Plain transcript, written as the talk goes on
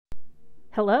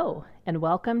Hello, and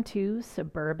welcome to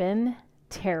Suburban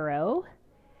Tarot.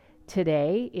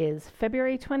 Today is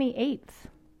February 28th.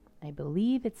 I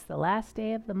believe it's the last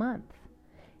day of the month.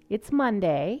 It's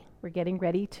Monday. We're getting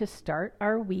ready to start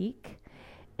our week,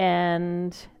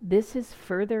 and this is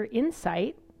further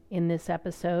insight in this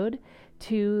episode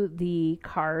to the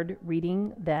card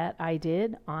reading that I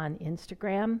did on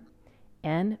Instagram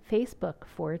and Facebook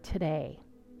for today.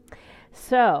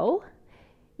 So,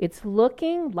 it's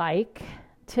looking like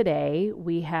today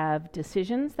we have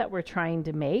decisions that we're trying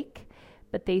to make,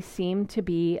 but they seem to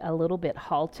be a little bit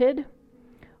halted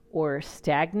or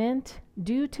stagnant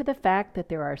due to the fact that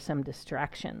there are some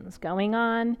distractions going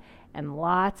on and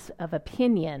lots of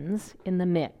opinions in the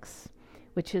mix,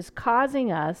 which is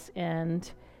causing us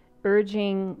and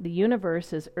the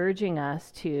universe is urging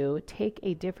us to take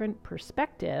a different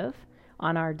perspective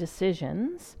on our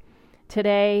decisions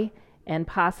today and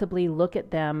possibly look at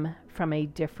them from a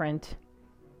different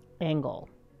angle.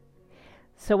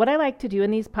 So what I like to do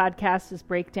in these podcasts is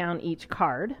break down each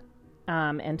card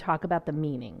and talk about the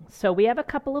meaning. So we have a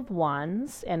couple of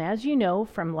wands, and as you know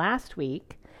from last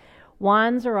week,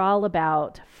 wands are all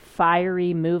about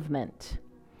fiery movement,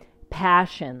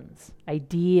 passions,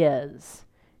 ideas,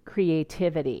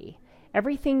 creativity,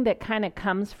 everything that kind of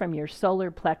comes from your solar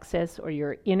plexus or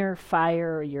your inner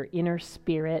fire or your inner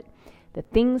spirit. The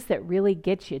things that really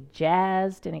get you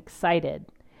jazzed and excited.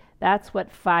 That's what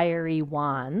fiery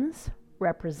wands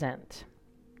represent.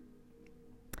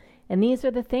 And these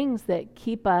are the things that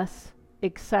keep us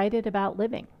excited about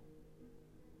living.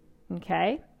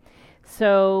 Okay?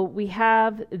 So we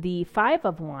have the Five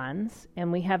of Wands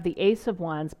and we have the Ace of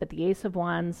Wands, but the Ace of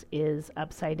Wands is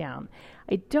upside down.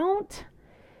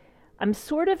 I'm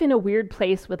sort of in a weird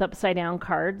place with upside down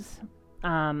cards.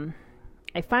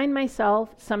 I find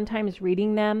myself sometimes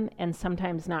reading them and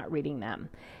sometimes not reading them.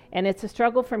 And it's a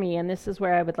struggle for me, and this is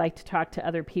where I would like to talk to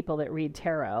other people that read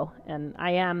tarot. And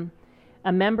I am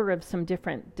a member of some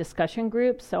different discussion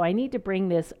groups, so I need to bring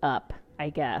this up, I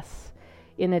guess,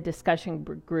 in a discussion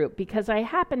group, because I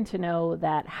happen to know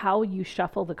that how you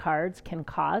shuffle the cards can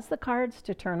cause the cards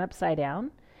to turn upside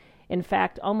down. In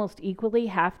fact, almost equally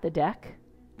half the deck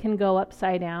can go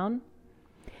upside down.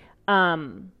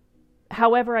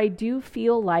 However, I do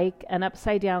feel like an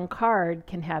upside down card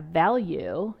can have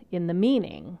value in the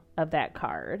meaning of that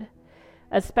card,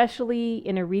 especially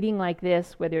in a reading like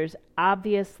this where there's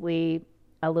obviously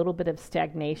a little bit of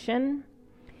stagnation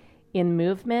in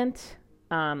movement.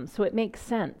 So it makes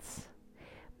sense.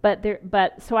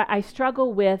 So I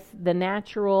struggle with the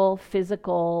natural,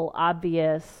 physical,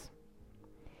 obvious,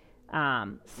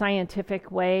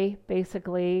 scientific way,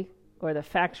 basically, or the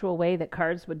factual way that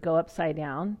cards would go upside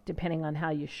down, depending on how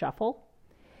you shuffle.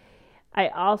 I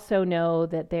also know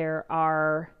that there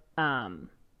are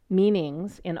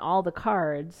meanings in all the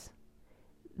cards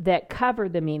that cover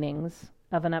the meanings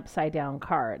of an upside down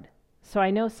card. So I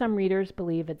know some readers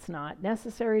believe it's not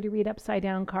necessary to read upside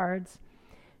down cards.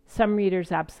 Some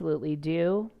readers absolutely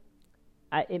do.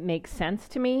 It makes sense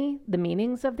to me, the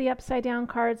meanings of the upside down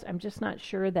cards. I'm just not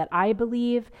sure that I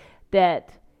believe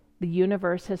that the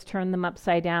universe has turned them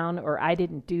upside down, or I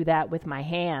didn't do that with my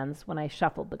hands when I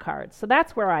shuffled the cards. So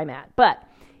that's where I'm at. But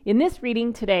in this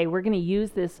reading today, we're going to use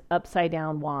this upside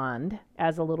down wand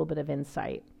as a little bit of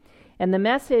insight. And the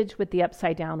message with the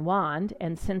upside down wand,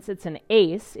 and since it's an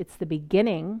ace, it's the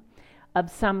beginning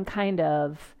of some kind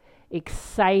of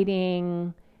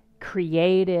exciting,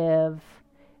 creative,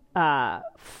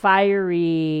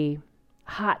 fiery,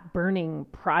 hot burning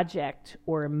project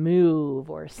or move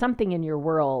or something in your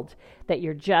world that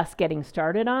you're just getting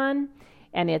started on,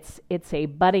 and it's a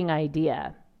budding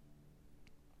idea.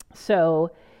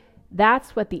 So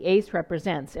that's what the ace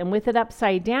represents. And with it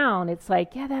upside down, it's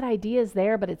like, yeah, that idea is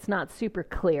there, but it's not super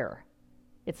clear.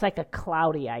 It's like a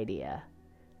cloudy idea.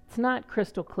 It's not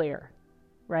crystal clear,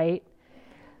 right?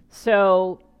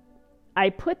 So I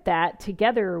put that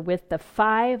together with the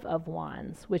Five of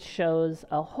Wands, which shows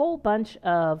a whole bunch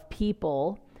of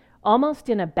people almost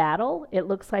in a battle. It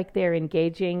looks like they're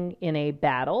engaging in a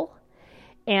battle.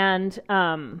 And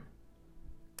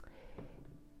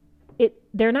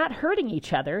they're not hurting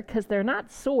each other because they're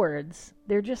not swords.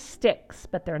 They're just sticks,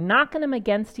 but they're knocking them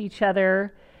against each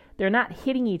other. They're not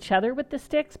hitting each other with the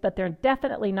sticks, but they're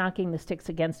definitely knocking the sticks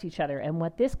against each other. And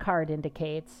what this card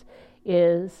indicates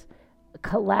is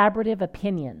collaborative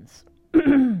opinions.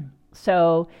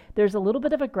 So there's a little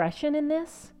bit of aggression in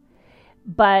this,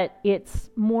 but it's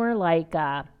more like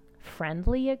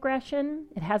friendly aggression.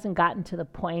 It hasn't gotten to the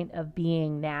point of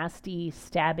being nasty,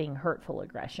 stabbing, hurtful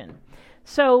aggression.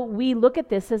 So we look at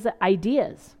this as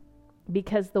ideas,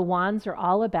 because the wands are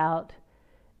all about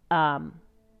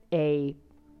a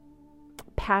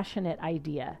passionate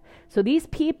idea. So these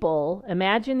people,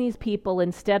 imagine these people,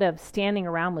 instead of standing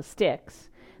around with sticks,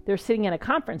 they're sitting at a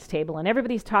conference table and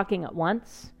everybody's talking at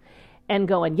once and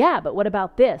going, yeah, but what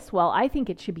about this? Well, I think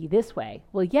it should be this way.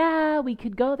 Well, yeah, we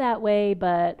could go that way,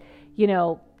 but,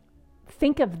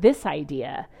 think of this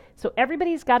idea. So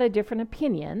everybody's got a different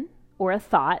opinion or a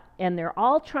thought, and they're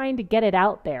all trying to get it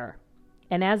out there.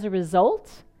 And as a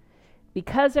result,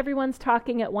 because everyone's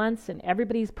talking at once and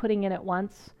everybody's putting in at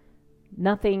once,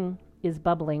 nothing is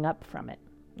bubbling up from it.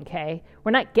 Okay?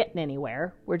 We're not getting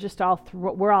anywhere. We're just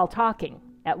we're all talking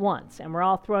at once, and we're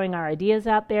all throwing our ideas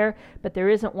out there, but there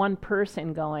isn't one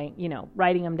person going,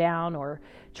 writing them down or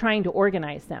trying to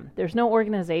organize them. There's no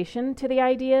organization to the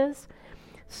ideas.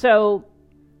 So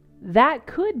that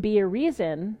could be a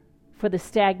reason for the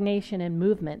stagnation in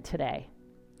movement today.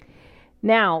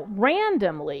 Now,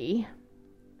 randomly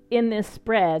in this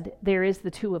spread, there is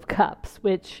the Two of Cups,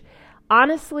 which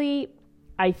honestly,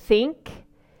 I think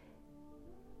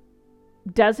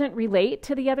doesn't relate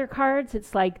to the other cards.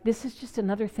 It's like, this is just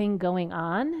another thing going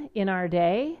on in our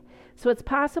day. So it's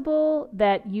possible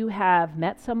that you have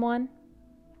met someone.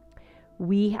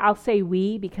 I'll say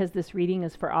we, because this reading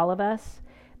is for all of us,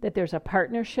 that there's a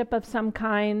partnership of some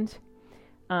kind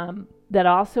that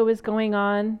also is going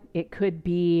on. It could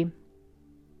be,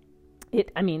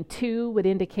 two would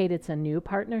indicate it's a new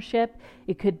partnership.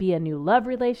 It could be a new love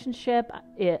relationship,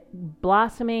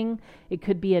 blossoming. It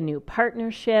could be a new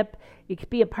partnership. It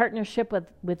could be a partnership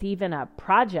with even a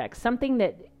project, something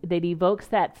that evokes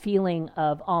that feeling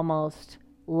of almost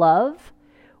love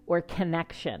or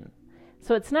connection.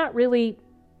 So it's not really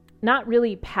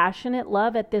passionate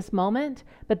love at this moment,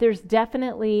 but there's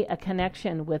definitely a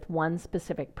connection with one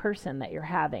specific person that you're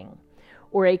having,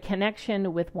 or a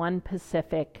connection with one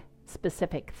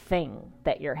specific thing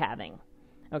that you're having.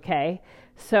 Okay?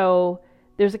 So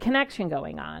there's a connection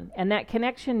going on, and that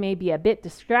connection may be a bit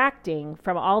distracting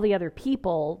from all the other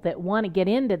people that want to get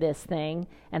into this thing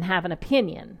and have an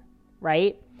opinion,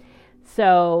 right?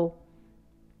 So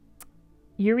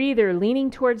you're either leaning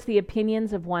towards the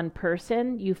opinions of one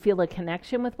person, you feel a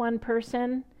connection with one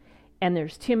person, and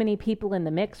there's too many people in the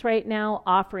mix right now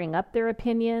offering up their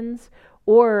opinions,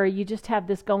 or you just have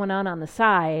this going on the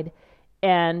side,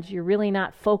 and you're really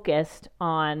not focused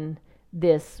on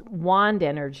this wand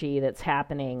energy that's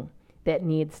happening that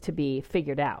needs to be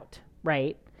figured out,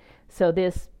 right? So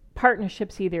this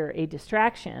partnership's either a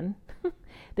distraction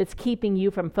that's keeping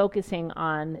you from focusing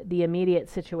on the immediate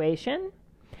situation,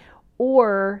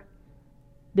 or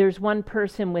there's one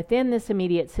person within this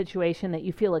immediate situation that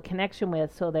you feel a connection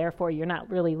with, so therefore you're not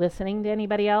really listening to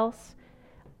anybody else.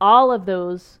 All of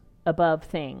those above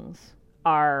things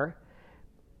are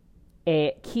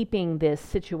keeping this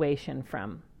situation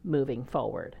from moving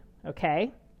forward,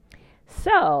 okay?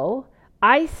 So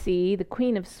I see the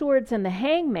Queen of Swords and the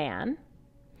Hangman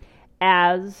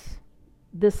as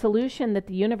the solution that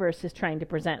the universe is trying to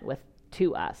present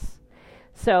to us.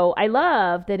 So I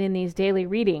love that in these daily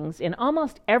readings, in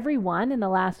almost every one in the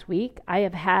last week, I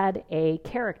have had a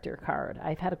character card.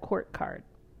 I've had a court card.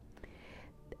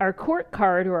 Our court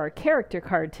card, or our character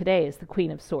card today, is the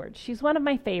Queen of Swords. She's one of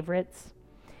my favorites.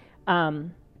 A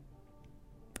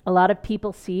lot of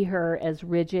people see her as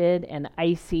rigid and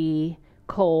icy,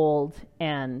 cold,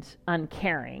 and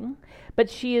uncaring, but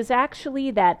she is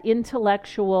actually that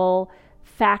intellectual,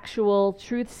 factual,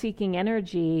 truth-seeking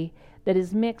energy that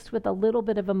is mixed with a little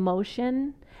bit of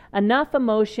emotion, enough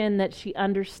emotion that she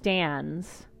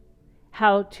understands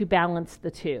how to balance the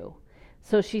two.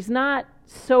 So she's not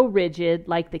so rigid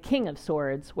like the King of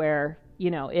Swords, where,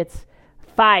 it's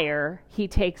fire. He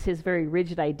takes his very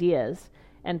rigid ideas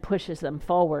and pushes them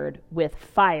forward with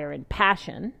fire and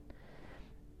passion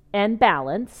and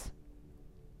balance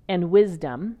and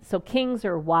wisdom. So kings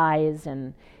are wise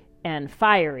and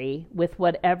fiery with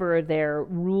whatever their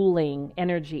ruling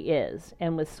energy is.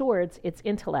 And with swords, it's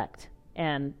intellect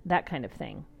and that kind of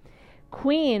thing.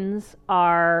 Queens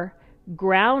are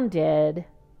grounded,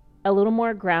 a little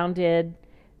more grounded,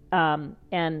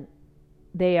 and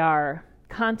they are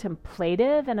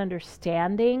contemplative and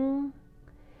understanding.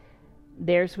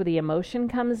 There's where the emotion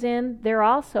comes in. They're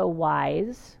also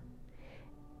wise,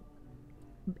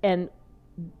 and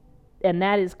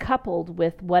that is coupled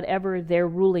with whatever their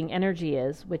ruling energy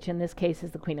is, which in this case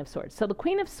is the Queen of Swords. So the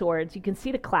Queen of Swords, you can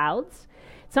see the clouds.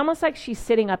 It's almost like she's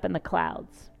sitting up in the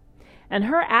clouds. And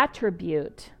her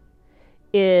attribute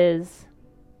is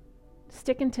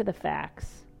sticking to the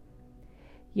facts,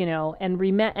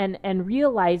 and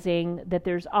realizing that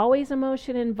there's always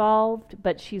emotion involved,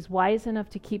 but she's wise enough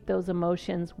to keep those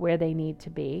emotions where they need to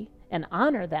be and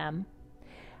honor them.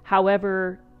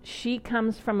 However, she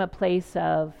comes from a place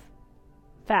of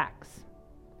facts,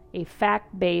 a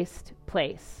fact-based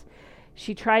place.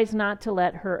 She tries not to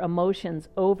let her emotions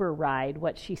override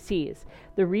what she sees.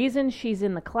 The reason she's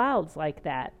in the clouds like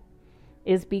that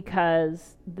is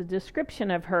because the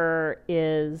description of her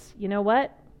is, you know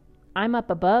what? I'm up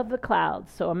above the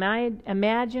clouds. So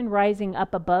imagine rising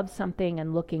up above something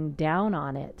and looking down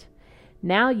on it.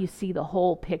 Now you see the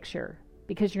whole picture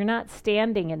because you're not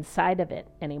standing inside of it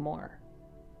anymore.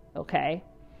 Okay?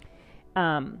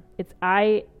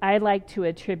 I like to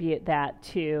attribute that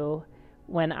to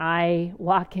when I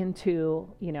walk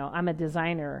into, I'm a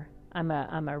designer. I'm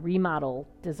a remodel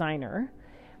designer.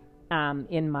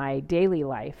 In my daily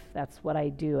life, that's what I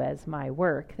do as my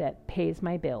work that pays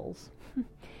my bills.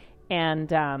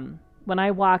 And when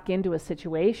I walk into a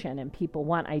situation and people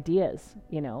want ideas,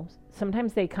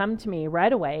 sometimes they come to me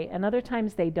right away and other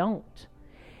times they don't.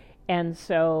 And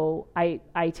so I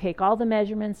take all the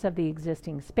measurements of the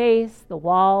existing space, the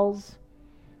walls,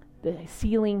 the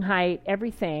ceiling height,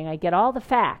 everything. I get all the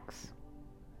facts,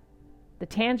 the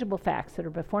tangible facts that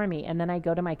are before me, and then I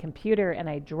go to my computer and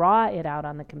I draw it out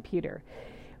on the computer.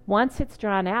 Once it's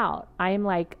drawn out, I am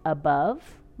like above,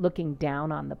 looking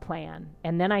down on the plan,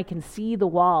 and then I can see the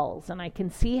walls and I can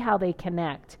see how they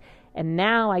connect, and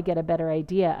now I get a better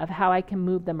idea of how I can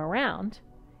move them around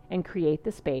and create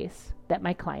the space that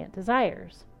my client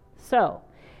desires. So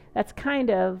that's kind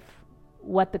of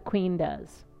what the Queen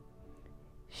does.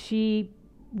 She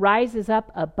rises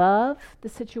up above the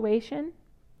situation.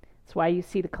 That's why you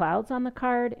see the clouds on the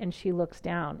card, and she looks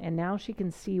down, and now she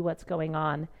can see what's going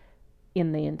on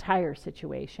in the entire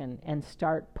situation and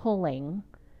start pulling.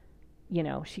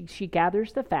 She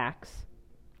gathers the facts,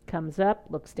 comes up,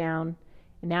 looks down,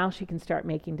 and now she can start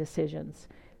making decisions.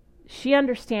 She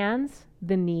understands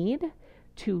the need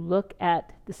to look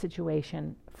at the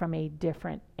situation from a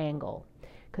different angle.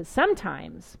 Because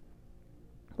sometimes,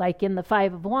 like in the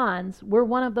Five of Wands, we're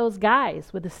one of those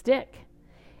guys with a stick.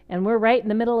 And we're right in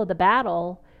the middle of the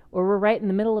battle, or we're right in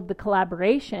the middle of the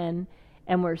collaboration,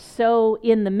 and we're so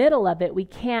in the middle of it, we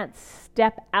can't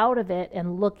step out of it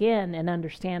and look in and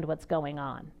understand what's going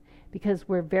on. Because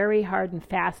we're very hard and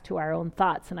fast to our own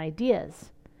thoughts and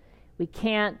ideas. We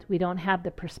don't have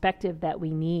the perspective that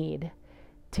we need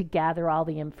to gather all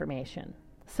the information.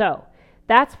 So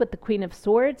that's what the Queen of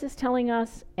Swords is telling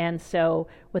us. And so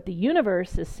what the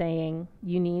universe is saying,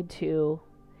 you need to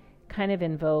kind of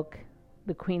invoke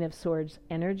the Queen of Swords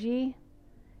energy,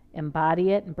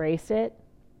 embody it, embrace it,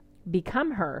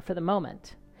 become her for the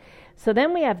moment. So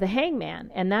then we have the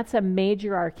Hangman, and that's a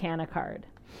major arcana card.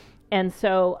 And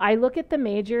so I look at the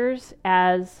majors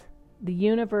as the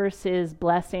universe's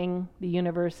blessing, the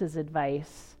universe's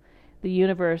advice, the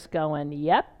universe going,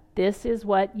 yep, this is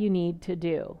what you need to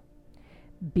do.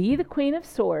 Be the Queen of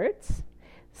Swords.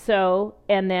 So,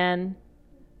 and then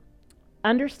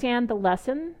understand the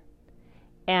lesson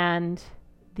and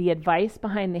the advice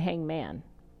behind the Hangman.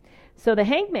 So the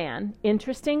Hangman,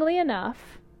 interestingly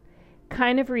enough,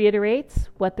 kind of reiterates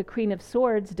what the Queen of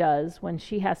Swords does when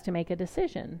she has to make a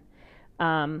decision.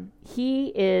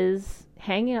 He is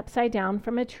hanging upside down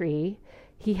from a tree.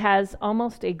 He has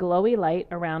almost a glowy light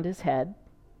around his head,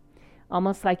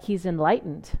 almost like he's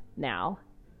enlightened now.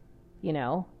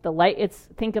 The light,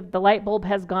 think of the light bulb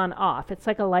has gone off. It's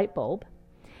like a light bulb.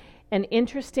 And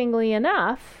interestingly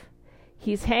enough,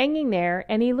 he's hanging there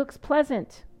and he looks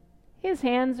pleasant. His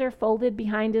hands are folded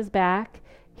behind his back.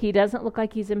 He doesn't look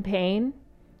like he's in pain.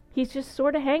 He's just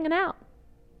sort of hanging out.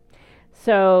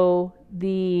 So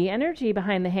the energy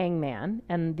behind the Hangman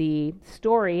and the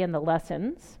story and the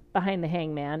lessons behind the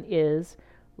Hangman is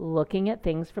looking at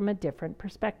things from a different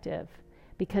perspective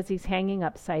because he's hanging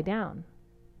upside down.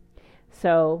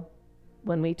 So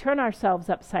when we turn ourselves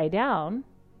upside down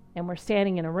and we're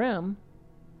standing in a room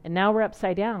and now we're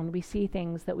upside down, we see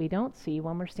things that we don't see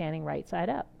when we're standing right side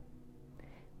up.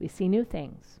 We see new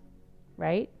things,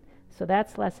 right? So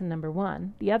that's lesson number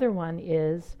one. The other one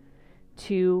is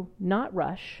to not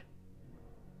rush.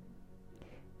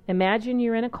 Imagine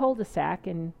you're in a cul-de-sac,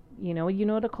 and you know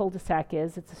what a cul-de-sac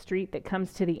is. It's a street that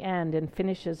comes to the end and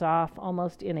finishes off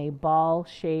almost in a ball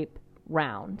shape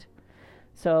round.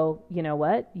 So you know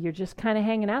what? You're just kind of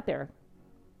hanging out there.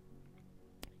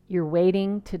 You're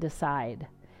waiting to decide.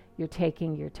 You're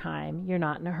taking your time. You're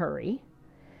not in a hurry.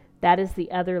 That is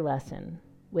the other lesson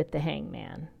with the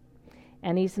Hangman.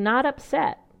 And he's not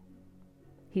upset.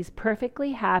 He's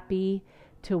perfectly happy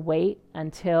to wait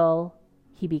until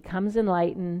he becomes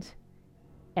enlightened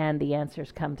and the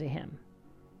answers come to him.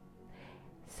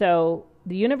 So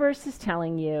the universe is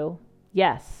telling you,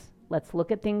 yes, let's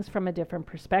look at things from a different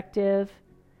perspective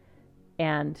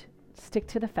and stick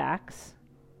to the facts.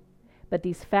 but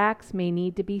these facts may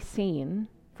need to be seen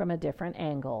from a different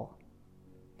angle.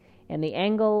 And the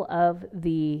angle of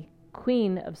the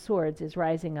Queen of Swords is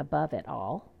rising above it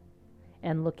all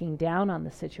and looking down on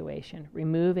the situation,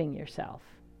 removing yourself.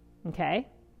 Okay?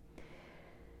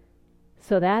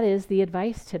 So that is the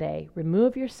advice today.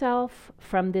 Remove yourself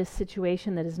from this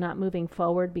situation that is not moving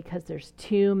forward because there's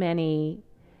too many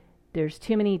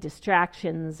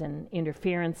distractions and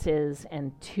interferences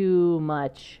and too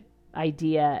much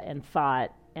idea and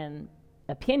thought and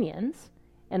opinions.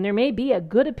 And there may be a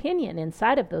good opinion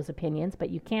inside of those opinions, but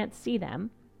you can't see them.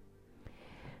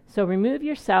 So remove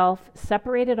yourself,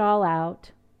 separate it all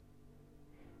out,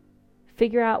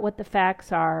 figure out what the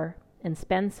facts are, and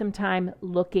spend some time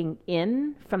looking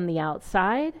in from the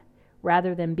outside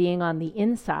rather than being on the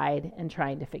inside and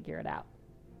trying to figure it out.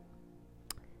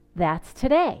 That's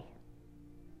today,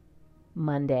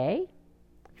 Monday,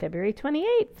 February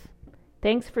 28th.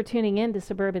 Thanks for tuning in to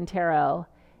Suburban Tarot,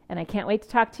 and I can't wait to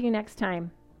talk to you next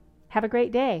time. Have a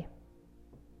great day.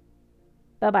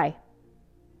 Bye-bye.